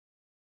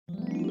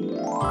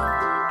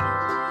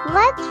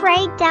Let's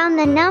write down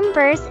the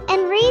numbers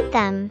and read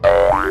them.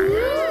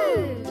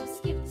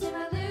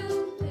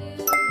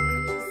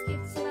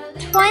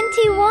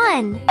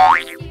 21,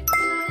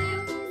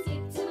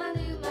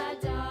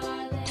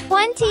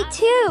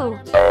 22,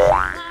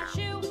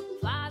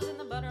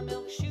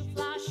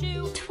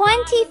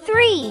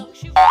 23,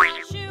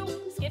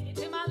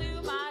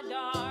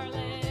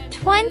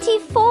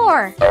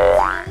 24,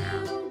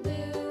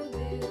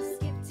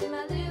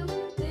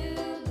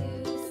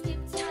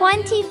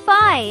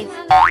 25,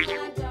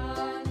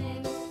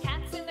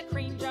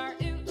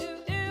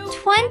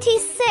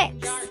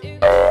 26,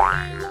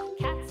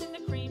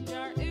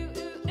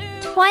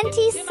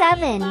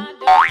 27,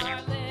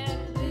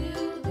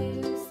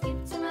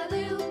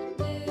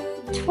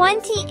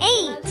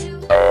 28,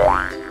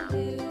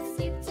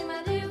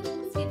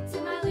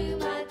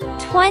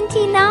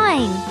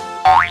 29,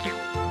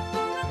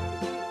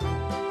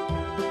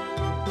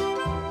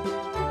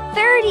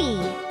 30.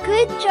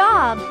 Good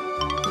job!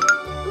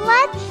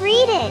 Let's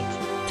read it.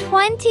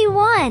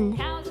 21.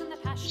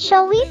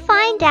 Shall we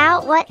find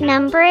out what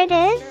number it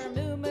is?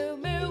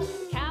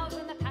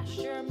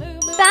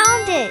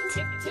 Found it!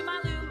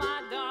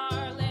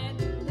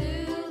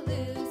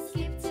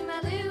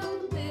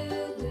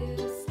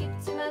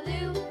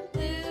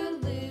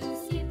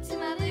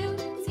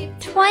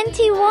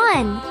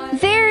 21.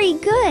 Very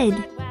good!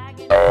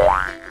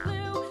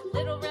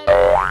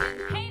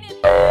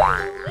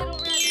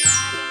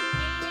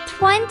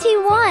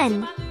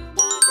 21.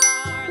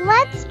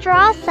 Let's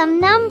draw some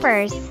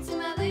numbers.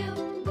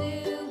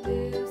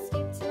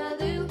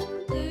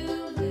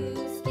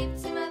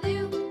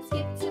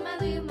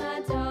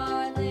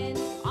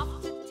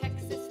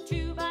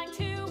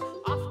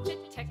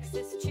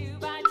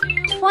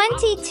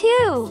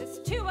 22.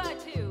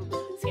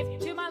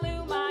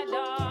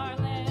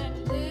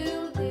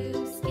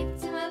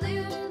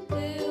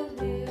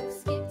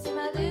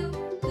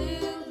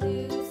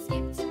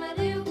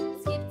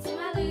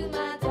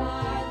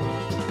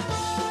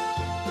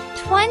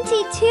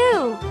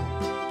 22.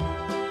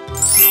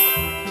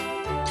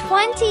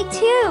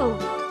 22.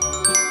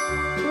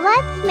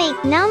 Let's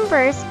make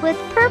numbers with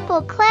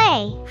purple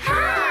clay.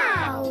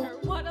 How?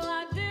 What'll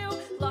I do?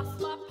 Lost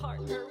my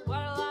partner.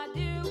 What'll I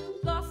do?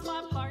 Lost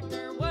my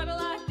partner. What'll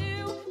I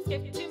do?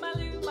 Skip to my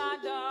Lou, my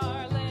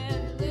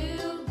darling.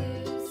 Lou,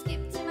 Lou,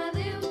 skip to my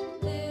Lou.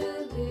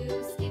 Lou,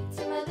 Lou, skip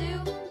to my Lou.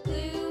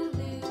 Lou,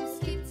 Lou,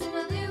 skip to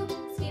my Lou.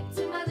 Skip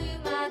to my Lou,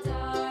 my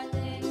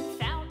darling.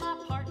 Found my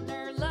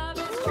partner. Love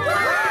is true.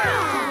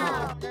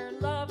 Wow!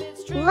 Love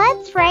is true.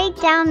 Let's write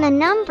down the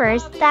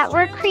numbers that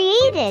were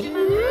created.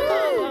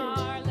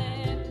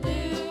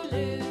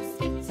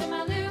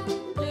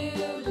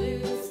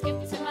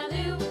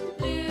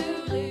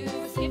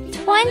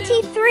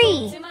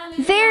 23.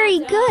 Very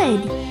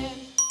good.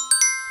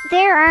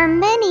 There are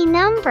many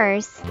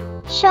numbers.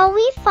 Shall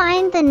we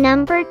find the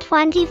number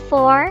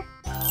 24?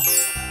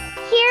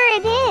 Here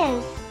it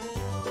is.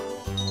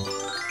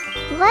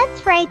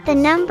 Let's write the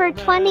number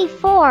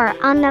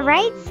 24 on the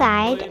right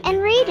side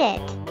and read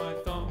it.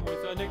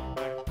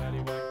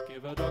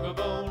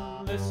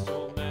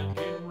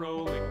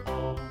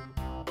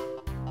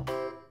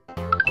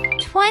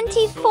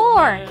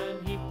 24.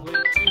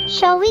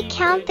 Shall we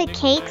count the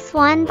cakes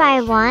one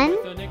by one?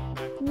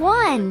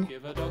 1,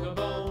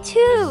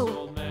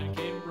 2,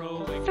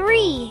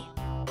 3,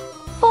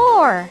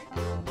 4,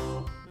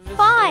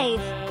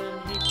 5,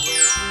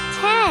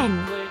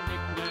 10,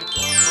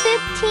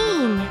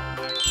 15,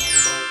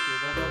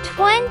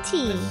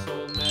 20,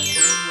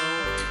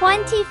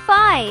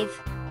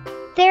 25.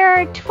 There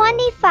are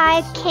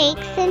 25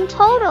 cakes in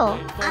total.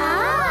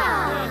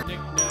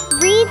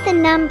 Read the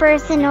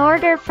numbers in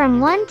order from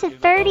 1 to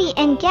 30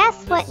 and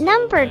guess what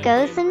number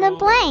goes in the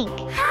blank.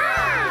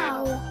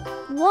 How?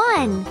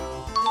 1,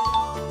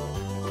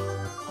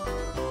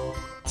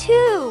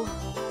 2,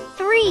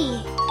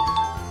 3,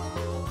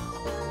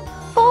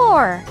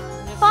 4,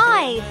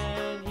 5,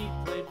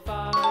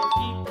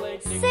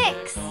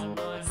 6,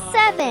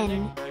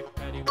 7,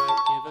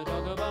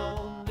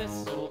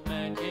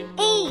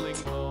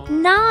 8,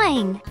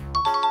 9,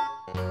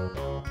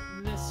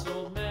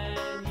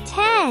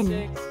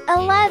 10,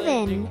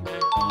 11,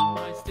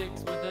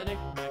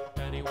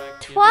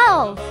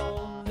 12,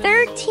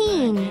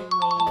 13,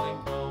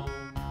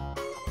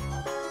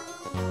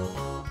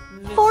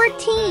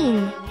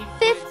 14,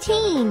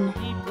 15,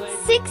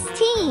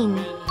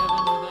 16,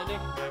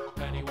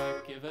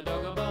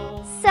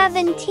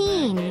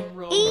 17,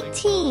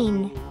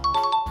 18,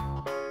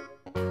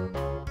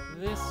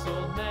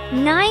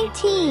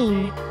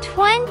 19,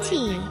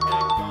 20,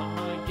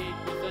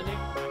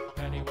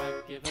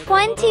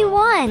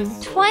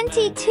 21,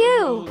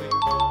 22,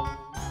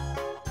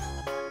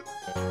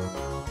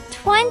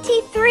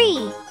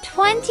 23,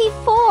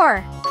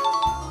 24,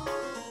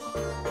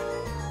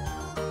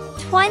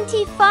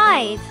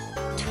 25,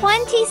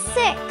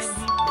 26,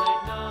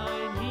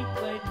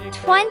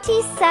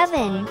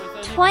 27,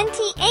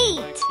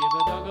 28,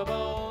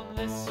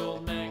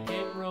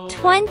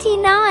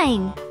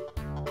 29,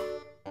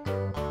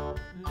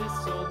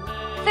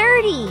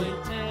 30,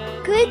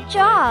 Good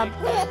job!